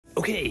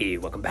Okay,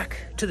 welcome back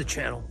to the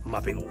channel, my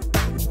people.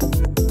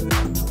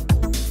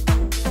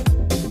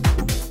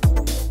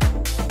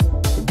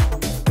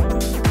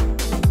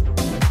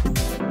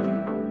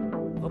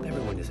 Hope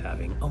everyone is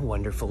having a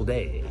wonderful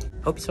day.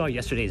 Hope you saw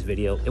yesterday's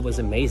video. It was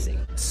amazing.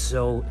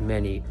 So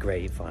many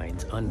great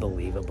finds,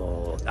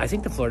 unbelievable. I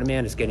think the Florida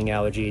man is getting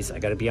allergies. I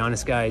gotta be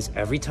honest, guys.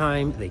 Every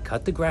time they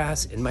cut the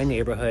grass in my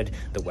neighborhood,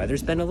 the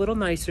weather's been a little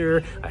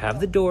nicer. I have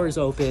the doors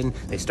open.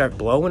 They start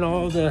blowing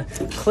all the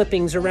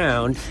clippings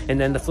around, and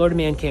then the Florida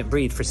man can't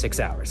breathe for 6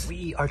 hours.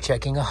 We are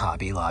checking a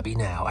Hobby Lobby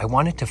now. I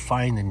wanted to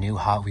find the new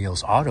Hot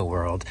Wheels Auto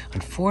World.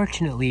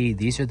 Unfortunately,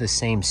 these are the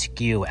same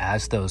SKU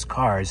as those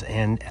cars,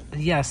 and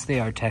yes,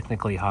 they are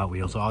technically Hot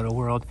Wheels Auto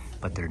World,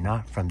 but they're not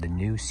from the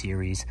new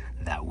series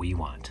that we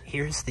want.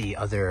 Here's the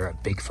other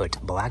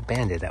Bigfoot Black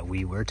Bandit that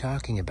we were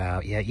talking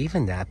about. Yeah,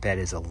 even that bed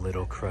is a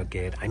little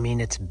crooked. I mean,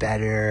 it's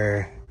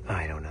better.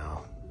 I don't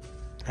know.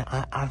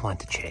 I want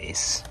the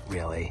Chase,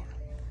 really.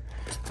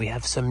 We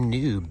have some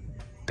new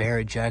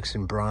Barrett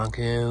Jackson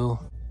Bronco.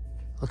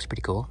 Looks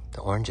pretty cool.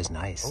 The orange is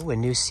nice. Oh, a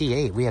new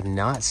C8. We have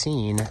not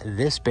seen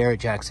this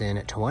Barrett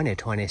Jackson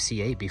 2020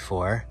 C8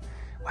 before.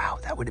 Wow,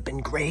 that would have been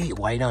great.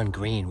 White on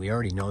green. We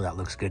already know that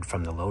looks good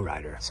from the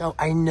lowrider. So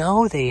I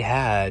know they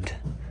had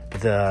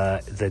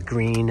the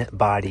green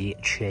body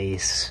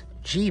Chase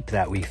Jeep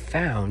that we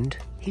found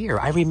here.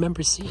 I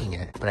remember seeing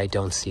it, but I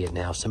don't see it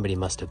now. Somebody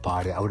must have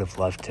bought it. I would have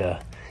loved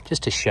to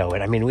just to show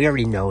it. I mean, we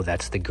already know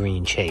that's the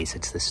green Chase.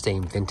 It's the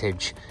same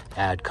vintage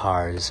ad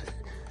cars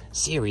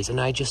series, and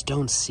I just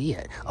don't see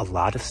it. A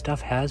lot of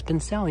stuff has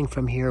been selling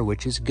from here,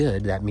 which is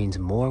good. That means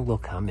more will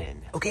come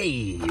in.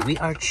 Okay, we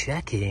are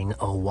checking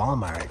a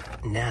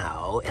Walmart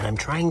now, and I'm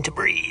trying to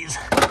breathe.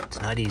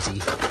 It's not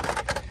easy.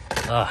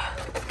 Ugh,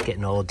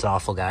 getting old, it's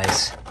awful,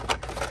 guys.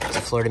 It's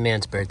a Florida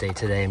man's birthday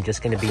today. I'm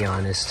just gonna be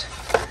honest.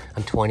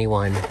 I'm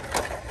 21.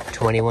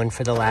 21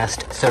 for the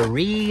last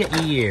 3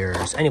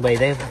 years. Anyway,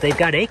 they've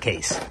got A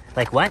case.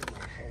 Like what?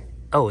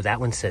 Oh, that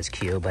one says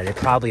Q, but it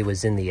probably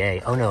was in the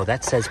A. Oh no,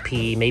 that says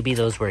P. Maybe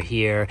those were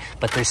here,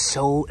 but there's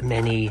so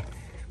many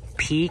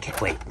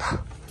wait.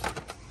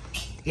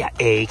 Yeah,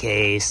 A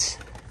case,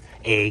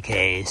 A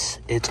case.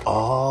 It's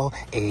all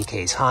A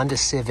case. Honda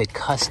Civic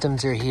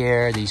Customs are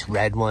here. These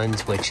red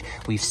ones, which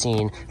we've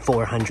seen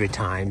 400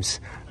 times.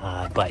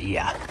 But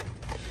yeah,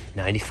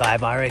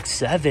 95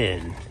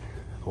 RX-7.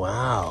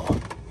 Wow.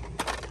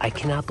 I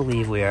cannot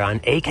believe we are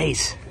on A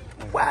case.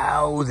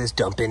 Wow, this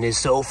dump-in is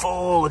so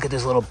full. Look at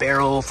this little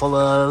barrel full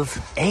of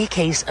A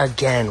case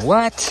again.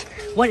 What?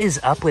 What is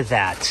up with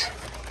that?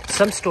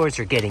 Some stores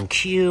are getting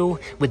Q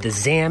with the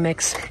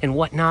Zamex and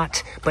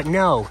whatnot, but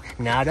no,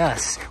 not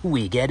us.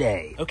 We get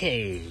A.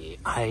 Okay,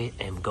 I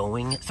am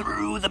going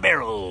through the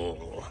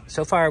barrel.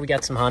 So far, we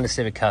got some Honda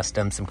Civic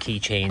Custom, some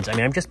keychains. I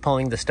mean, I'm just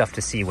pulling the stuff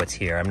to see what's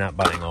here. I'm not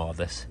buying all of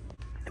this.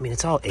 I mean,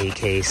 it's all A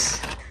case.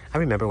 I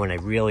remember when I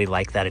really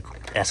liked that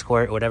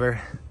Escort or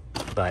whatever,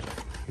 but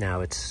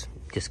now it's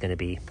just gonna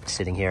be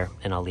sitting here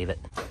and I'll leave it.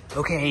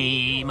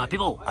 Okay, my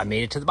people, I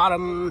made it to the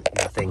bottom.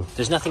 Nothing.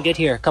 There's nothing good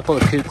here. A couple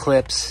of coupe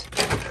clips,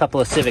 a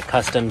couple of Civic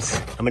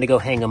Customs. I'm gonna go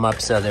hang them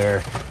up so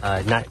they're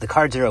not, the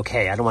cards are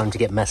okay. I don't want them to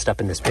get messed up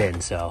in this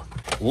bin, so.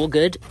 All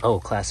good. Oh,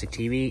 classic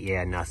TV.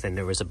 Yeah, nothing.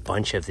 There was a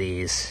bunch of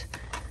these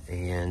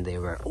and they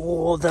were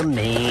all the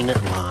main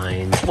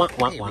lines.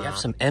 Hey, we have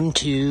some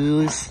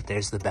M2s.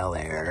 There's the Bel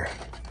Air.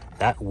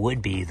 That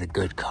would be the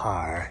good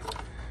car.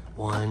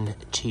 1,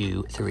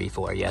 2, 3,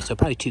 4. Yeah, so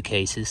probably 2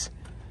 cases.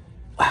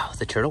 Wow,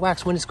 the Turtle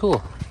Wax one is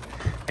cool.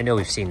 I know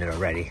we've seen it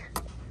already.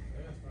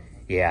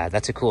 Yeah,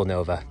 that's a cool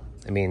Nova.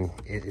 I mean,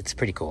 it's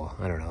pretty cool.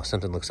 I don't know,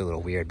 something looks a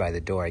little weird by the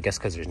door, I guess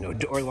because there's no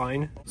door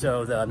line.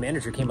 So the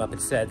manager came up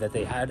and said that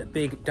they had a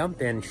big dump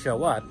bin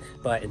show up,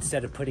 but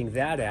instead of putting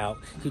that out,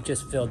 he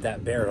just filled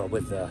that barrel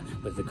with the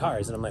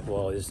cars. And I'm like,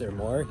 well, is there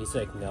more? He's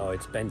like, no,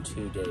 it's been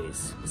 2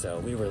 days. So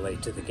we were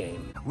late to the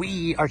game.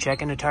 We are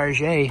checking a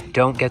Target.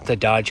 Don't get the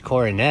Dodge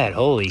Coronet.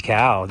 Holy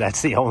cow,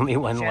 that's the only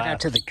one left. Shout out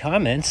to the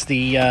comments.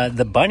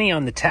 The bunny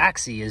on the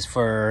taxi is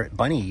for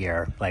bunny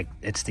year. Like,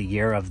 it's the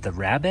year of the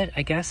rabbit,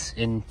 I guess,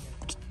 in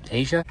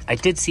Asia. I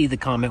did see the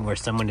comment where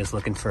someone is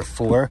looking for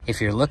 4.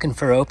 If you're looking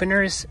for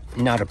openers,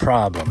 not a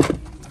problem.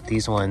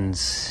 These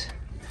ones,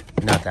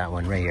 not that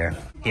one right here.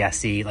 Yeah,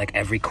 see, like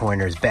every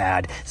corner is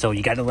bad. So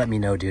you got to let me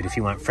know, dude. If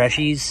you want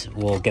freshies,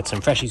 we'll get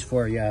some freshies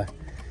for you.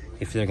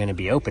 If they're going to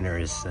be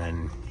openers,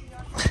 then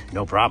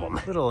no problem.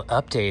 Little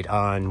update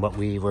on what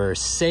we were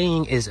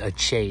saying is a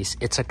Chase.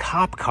 It's a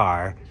cop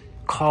car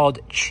called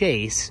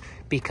Chase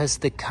because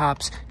the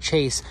cops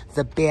chase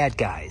the bad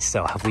guys.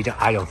 So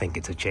I don't think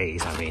it's a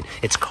chase. I mean,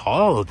 it's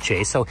called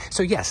Chase. So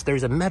yes,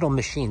 there's a Metal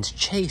Machines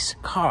Chase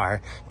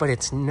car, but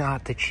it's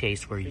not the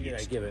Chase we're used to.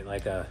 I give it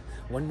like a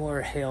one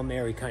more Hail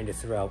Mary kind of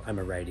throw. I'm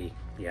a righty.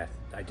 Yeah,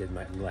 I did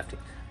my lefty.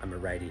 I'm a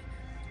righty.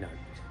 No.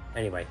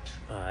 Anyway,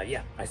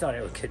 yeah, I thought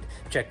I could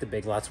check the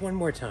Big Lots one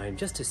more time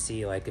just to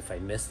see like if I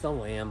missed the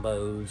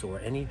Lambos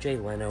or any Jay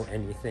Leno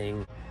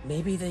anything.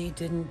 Maybe they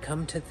didn't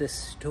come to the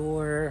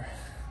store.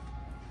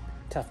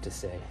 Tough to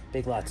say.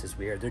 Big Lots is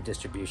weird. Their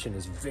distribution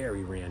is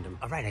very random.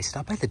 All right, I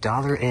stopped by the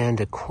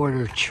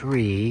 $1.25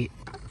 tree.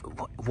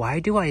 Why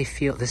do I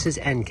feel, this is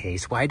end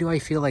case, why do I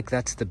feel like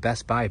that's the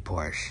Best Buy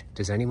Porsche?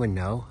 Does anyone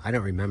know? I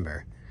don't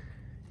remember.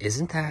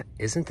 Isn't that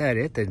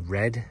it? The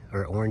red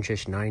or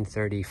orangish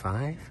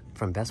 935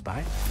 from Best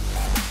Buy?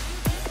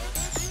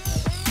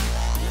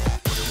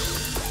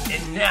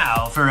 And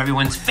now for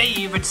everyone's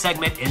favorite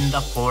segment in the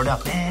Florida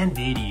Man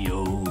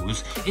videos.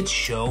 It's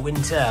show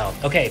and tell.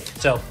 Okay,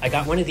 so I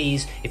got one of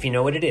these. If you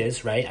know what it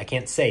is, right? I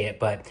can't say it,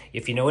 but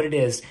if you know what it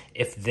is,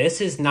 if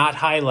this is not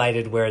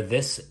highlighted where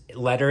this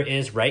letter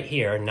is right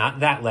here,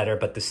 not that letter,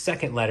 but the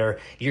second letter,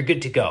 you're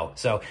good to go.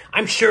 So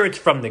I'm sure it's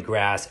from the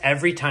grass.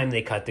 Every time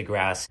they cut the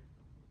grass,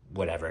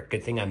 whatever.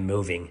 Good thing I'm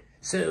moving.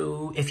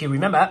 So, if you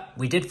remember,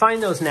 we did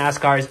find those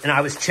NASCARs, and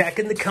I was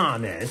checking the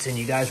comments, and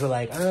you guys were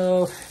like,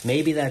 oh,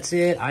 maybe that's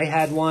it. I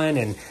had one,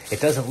 and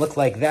it doesn't look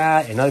like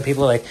that. And other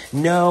people are like,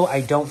 no, I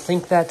don't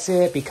think that's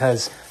it,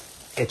 because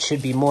it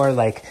should be more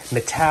like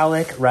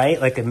metallic, right?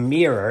 Like a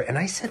mirror. And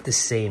I said the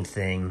same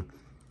thing.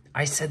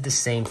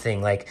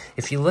 Like,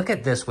 if you look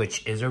at this,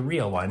 which is a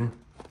real one,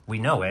 we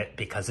know it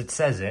because it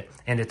says it.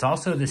 And it's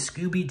also the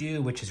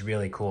Scooby-Doo, which is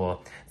really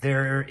cool.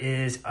 There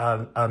is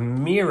a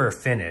mirror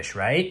finish,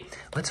 right?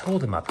 Let's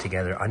hold them up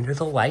together under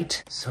the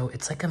light. So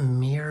it's like a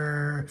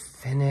mirror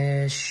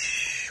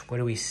finish. What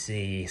do we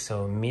see?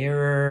 So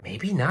mirror,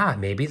 maybe not.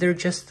 Maybe they're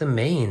just the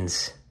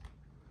mains.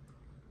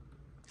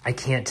 I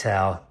can't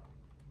tell.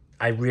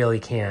 I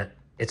really can't.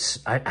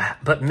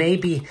 But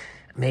maybe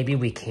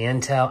we can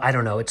tell. I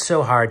don't know. It's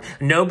so hard.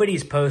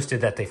 Nobody's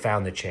posted that they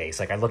found the chase.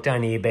 Like, I looked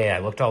on eBay, I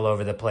looked all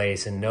over the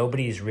place, and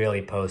nobody's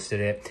really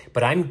posted it.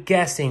 But I'm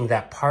guessing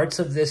that parts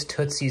of this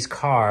Tootsie's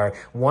car,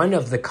 one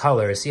of the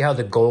colors, see how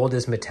the gold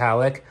is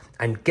metallic?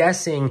 I'm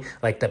guessing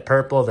like the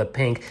purple, the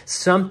pink,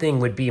 something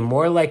would be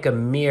more like a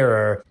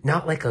mirror,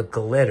 not like a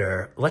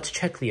glitter. Let's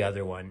check the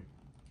other one.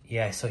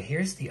 Yeah, so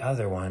here's the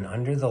other one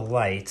under the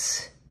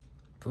lights.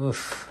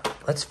 Oof.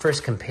 Let's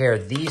first compare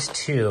these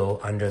two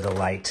under the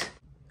light.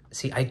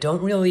 See, I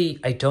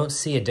don't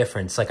see a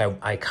difference. Like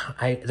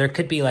there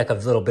could be like a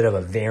little bit of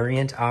a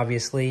variant,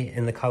 obviously,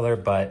 in the color,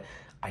 but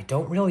I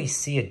don't really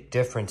see a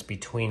difference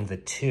between the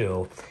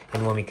two.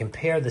 And when we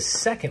compare the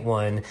second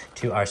one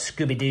to our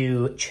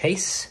Scooby-Doo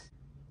chase,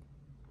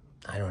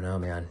 I don't know,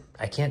 man.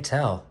 I can't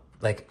tell.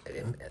 Like,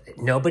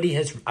 nobody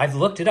has, I've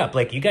looked it up.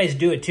 Like, you guys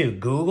do it too.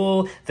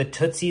 Google the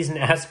Tootsie's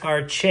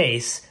NASCAR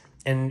chase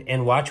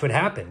and watch what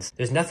happens.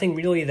 There's nothing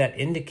really that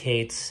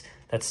indicates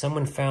that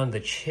someone found the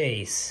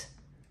chase.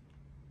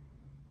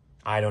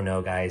 I don't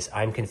know, guys.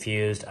 I'm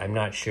confused. I'm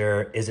not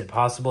sure. Is it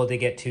possible to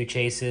get two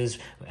chases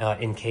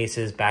in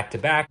cases back to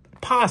back?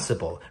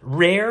 Possible.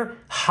 Rare?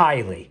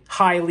 Highly,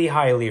 highly,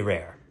 highly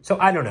rare. So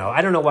I don't know.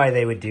 I don't know why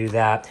they would do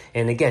that.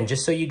 And again,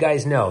 just so you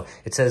guys know,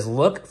 it says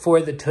look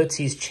for the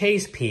Tootsie's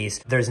chase piece.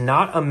 There's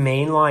not a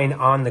main line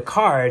on the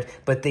card,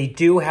 but they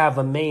do have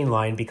a main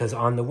line because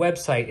on the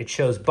website it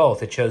shows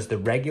both. It shows the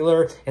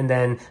regular and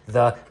then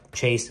the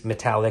chase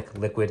metallic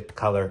liquid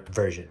color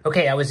version.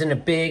 Okay, I was in a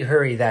big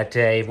hurry that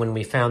day when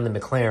we found the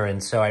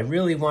McLaren, so I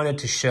really wanted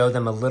to show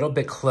them a little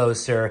bit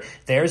closer.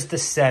 There's the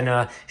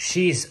Senna.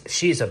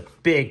 She's a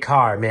big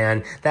car,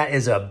 man. That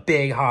is a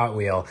big Hot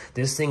Wheel.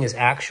 This thing is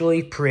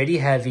actually pretty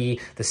heavy.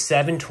 The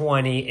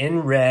 720 in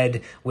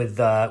red with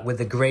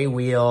the gray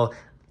wheel.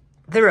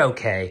 They're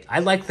okay. I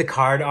like the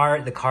card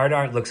art. The card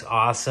art looks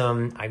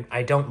awesome.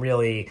 I don't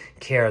really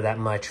care that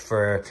much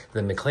for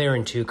the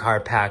McLaren 2 car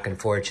pack,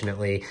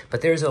 unfortunately, but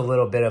there's a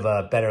little bit of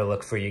a better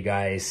look for you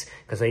guys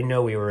because I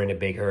know we were in a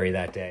big hurry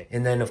that day.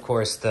 And then, of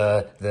course,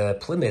 the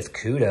Plymouth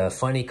Cuda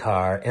funny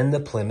car and the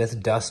Plymouth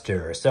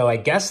Duster. So I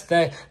guess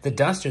the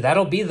Duster,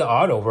 that'll be the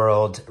Auto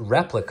World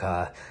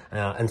replica.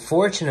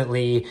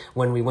 Unfortunately,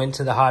 when we went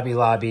to the Hobby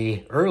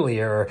Lobby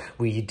earlier,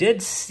 we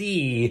did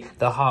see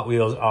the Hot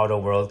Wheels Auto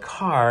World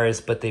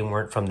cars, but they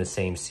weren't from the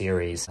same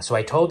series. So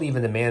I told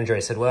even the manager, I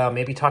said, well,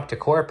 maybe talk to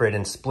corporate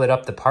and split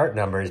up the part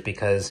numbers,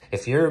 because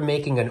if you're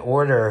making an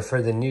order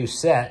for the new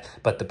set,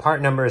 but the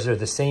part numbers are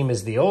the same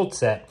as the old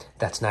set,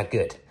 that's not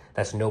good.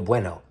 That's no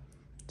bueno.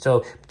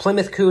 So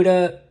Plymouth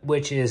Cuda,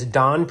 which is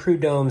Don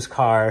Prudhomme's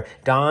car,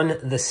 Don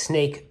the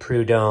Snake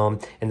Prudhomme,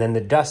 and then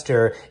the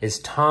Duster is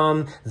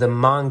Tom the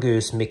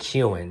Mongoose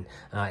McEwen.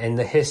 And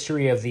the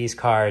history of these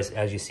cars,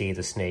 as you see,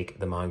 the snake,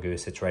 the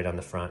mongoose, it's right on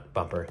the front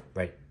bumper,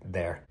 right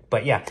there.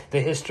 But yeah, the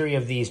history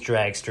of these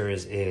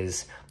dragsters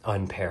is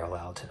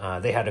unparalleled.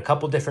 They had a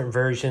couple different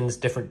versions,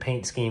 different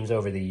paint schemes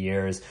over the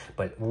years,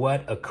 but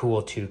what a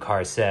cool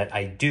two-car set.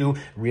 I do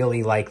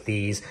really like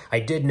these. I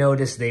did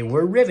notice they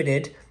were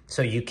riveted,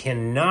 so you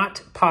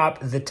cannot pop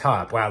the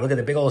top. Wow, look at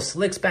the big old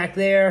slicks back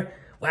there.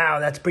 Wow,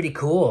 that's pretty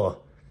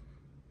cool.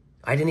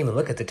 I didn't even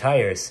look at the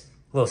tires.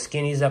 Little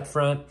skinnies up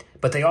front,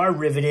 but they are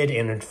riveted,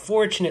 and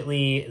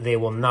unfortunately, they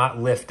will not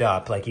lift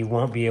up. Like, you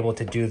won't be able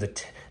to do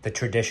the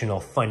traditional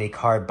funny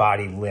car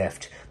body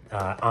lift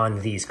on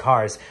these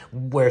cars,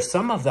 where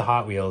some of the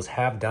Hot Wheels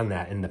have done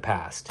that in the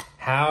past.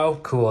 How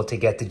cool to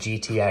get the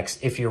GTX.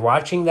 If you're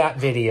watching that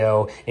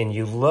video and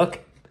you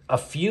look A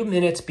few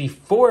minutes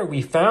before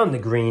we found the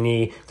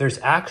greenie, there's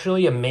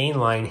actually a main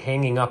line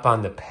hanging up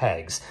on the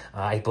pegs.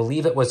 I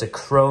believe it was a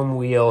chrome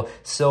wheel,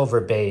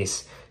 silver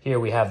base. Here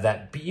we have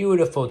that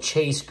beautiful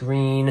chase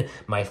green.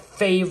 My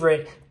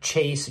favorite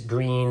chase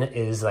green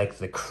is like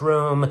the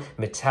chrome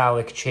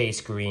metallic chase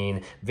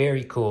green.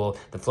 Very cool.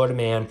 The Florida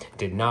Man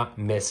did not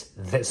miss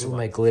this one.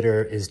 My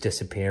glitter is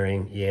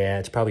disappearing. Yeah,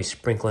 it's probably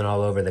sprinkling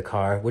all over the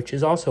car, which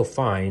is also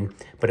fine,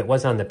 but it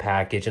was on the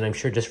package, and I'm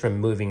sure just from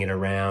moving it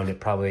around, it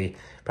probably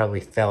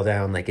fell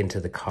down like into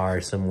the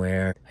car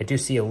somewhere. I do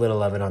see a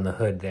little of it on the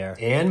hood there.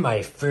 And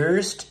my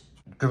first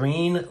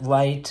green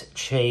light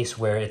chase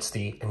where it's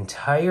the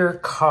entire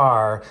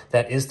car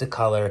that is the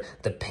color.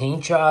 The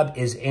paint job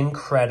is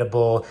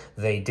incredible.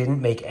 They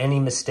didn't make any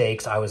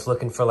mistakes. I was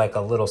looking for like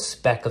a little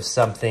speck of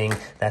something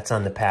that's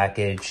on the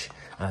package.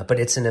 But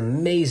it's an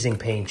amazing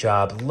paint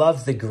job.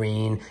 Love the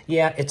green.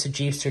 Yeah, it's a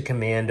Jeepster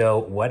Commando,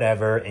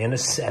 whatever, and a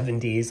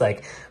 70s.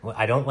 Like,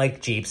 I don't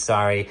like Jeeps,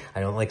 sorry. I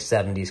don't like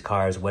 70s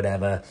cars,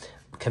 whatever.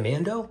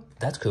 Commando?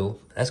 That's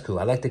cool. That's cool.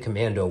 I like the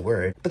Commando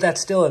word. But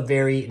that's still a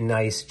very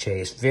nice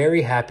chase.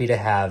 Very happy to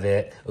have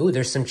it. Ooh,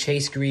 there's some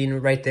chase green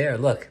right there.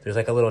 Look, there's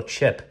like a little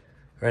chip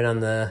right on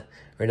the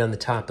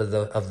top of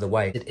the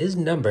white. It is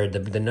numbered.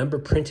 The number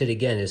printed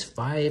again is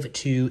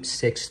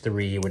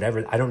 5263,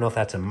 whatever. I don't know if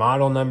that's a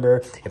model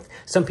number. If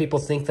some people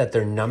think that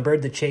they're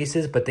numbered, the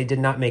chases, but they did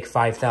not make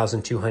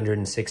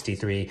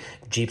 5,263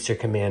 Jeepster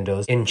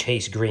Commandos in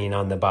chase green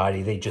on the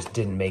body. They just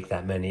didn't make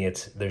that many.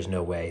 There's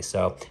no way.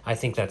 So I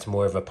think that's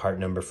more of a part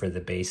number for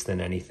the base than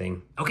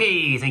anything.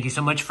 Okay, thank you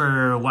so much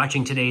for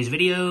watching today's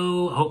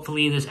video.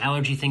 Hopefully this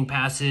allergy thing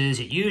passes.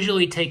 It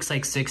usually takes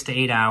like 6 to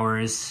 8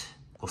 hours.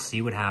 We'll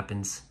see what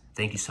happens.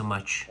 Thank you so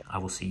much. I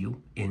will see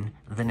you in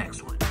the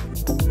next one.